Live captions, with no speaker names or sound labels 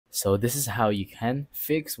So this is how you can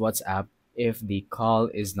fix WhatsApp if the call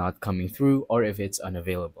is not coming through or if it's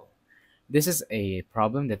unavailable. This is a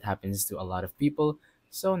problem that happens to a lot of people,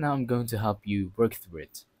 so now I'm going to help you work through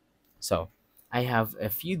it. So, I have a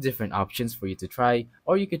few different options for you to try,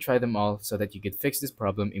 or you could try them all so that you could fix this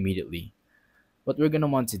problem immediately. What we're going to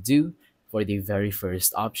want to do for the very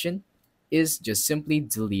first option is just simply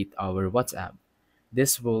delete our WhatsApp.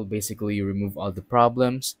 This will basically remove all the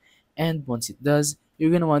problems, and once it does, you're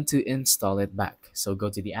going to want to install it back. So go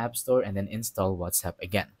to the App Store and then install WhatsApp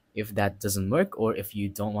again. If that doesn't work, or if you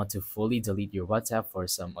don't want to fully delete your WhatsApp for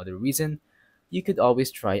some other reason, you could always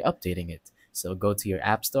try updating it. So go to your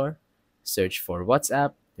App Store, search for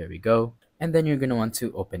WhatsApp, there we go, and then you're going to want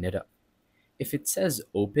to open it up. If it says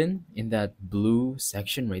open in that blue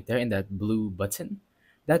section right there, in that blue button,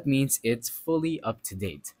 that means it's fully up to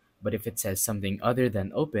date. But if it says something other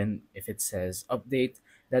than open, if it says update,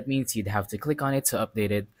 that means you'd have to click on it to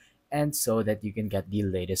update it, and so that you can get the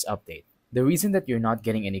latest update. The reason that you're not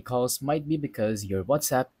getting any calls might be because your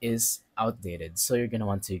WhatsApp is outdated. So you're going to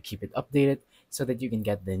want to keep it updated so that you can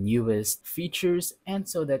get the newest features and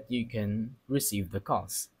so that you can receive the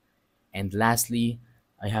calls. And lastly,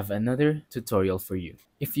 I have another tutorial for you.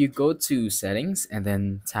 If you go to settings and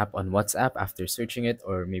then tap on WhatsApp after searching it,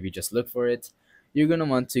 or maybe just look for it, you're going to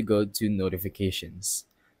want to go to notifications.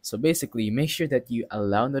 So basically, make sure that you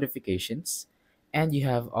allow notifications and you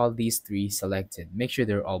have all these three selected. Make sure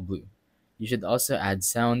they're all blue. You should also add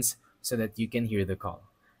sounds so that you can hear the call.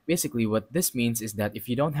 Basically, what this means is that if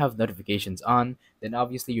you don't have notifications on, then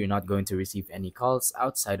obviously you're not going to receive any calls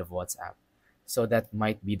outside of WhatsApp. So that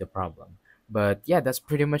might be the problem. But yeah, that's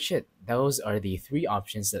pretty much it. Those are the three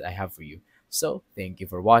options that I have for you. So thank you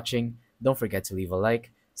for watching. Don't forget to leave a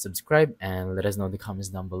like, subscribe, and let us know in the comments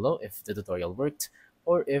down below if the tutorial worked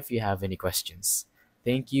or if you have any questions.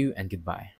 Thank you and goodbye.